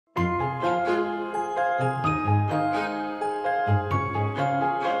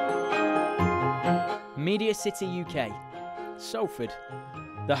Media City, UK, Salford,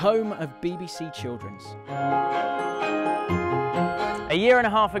 the home of BBC Children's. A year and a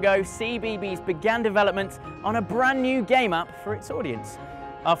half ago, CBeebies began development on a brand new game app for its audience.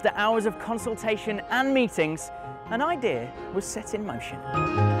 After hours of consultation and meetings, an idea was set in motion.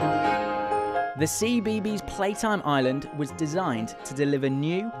 The CBeebies Playtime Island was designed to deliver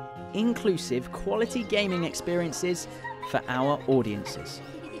new, inclusive, quality gaming experiences for our audiences.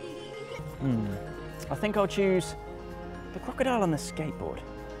 I think I'll choose the crocodile on the skateboard.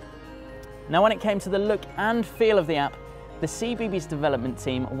 Now, when it came to the look and feel of the app, the CBeebies development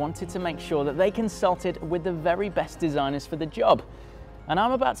team wanted to make sure that they consulted with the very best designers for the job. And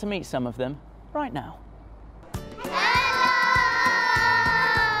I'm about to meet some of them right now.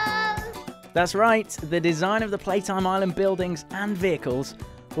 That's right, the design of the Playtime Island buildings and vehicles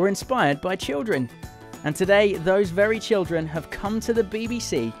were inspired by children. And today, those very children have come to the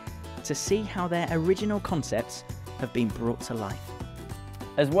BBC to see how their original concepts have been brought to life.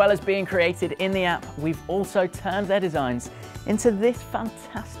 As well as being created in the app, we've also turned their designs into this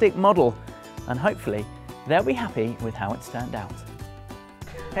fantastic model. And hopefully, they'll be happy with how it's turned out.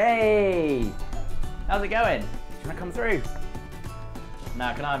 Hey! How's it going? Do you want to come through?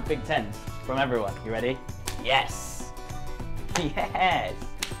 Now, can I have big tens from everyone? You ready? Yes! Yes!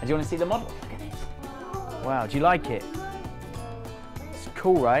 Do you want to see the model? Look at this. Wow, do you like it? It's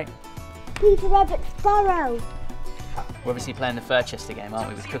cool, right? Peter Rabbit's burrow. We're obviously playing the Furchester game, aren't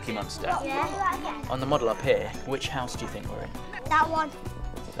we, with Cookie Monster? Yeah. On the model up here, which house do you think we're in? That one.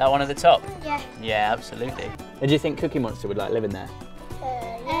 That one at the top? Yeah. Yeah, absolutely. And do you think Cookie Monster would like living there?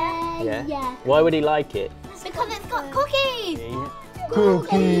 Yeah. Yeah. Why would he like it? Because it's got cookies.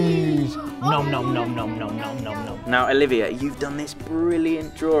 Cookies! Nom nom nom nom nom nom nom nom. Now, Olivia, you've done this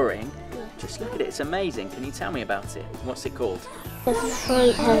brilliant drawing. Just look at it, it's amazing. Can you tell me about it? What's it called? The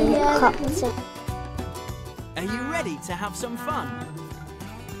fruit helicopter. Are you ready to have some fun?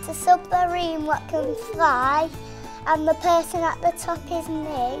 It's a submarine that can fly, and the person at the top is me.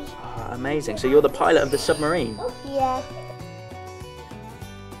 Oh, amazing. So you're the pilot of the submarine? Yeah.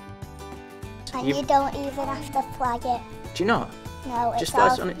 And you don't even have to flag it. Do you not? No, Just it's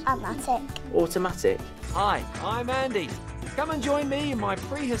flies on it? automatic. Automatic? Hi, I'm Andy. Come and join me in my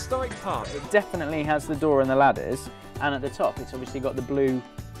prehistoric park. It definitely has the door and the ladders, and at the top it's obviously got the blue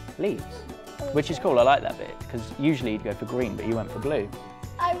leaves, which is cool. I like that bit, because usually you'd go for green, but you went for blue.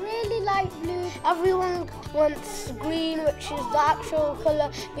 I really like blue. Everyone wants green, which is the actual colour,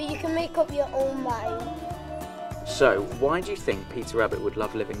 but you can make up your own mind. So, why do you think Peter Rabbit would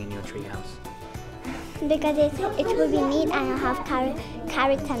love living in your treehouse? Because it will be neat and I'll have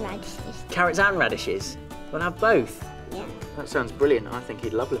carrots and radishes. Carrots and radishes? We'll have both. Yeah. That sounds brilliant. I think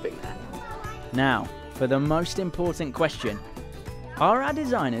he'd love living there. Now, for the most important question. Are our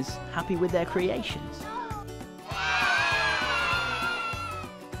designers happy with their creations?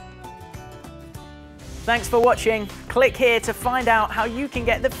 Thanks for watching. Click here to find out how you can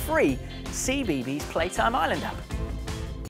get the free CBeebies Playtime Island app.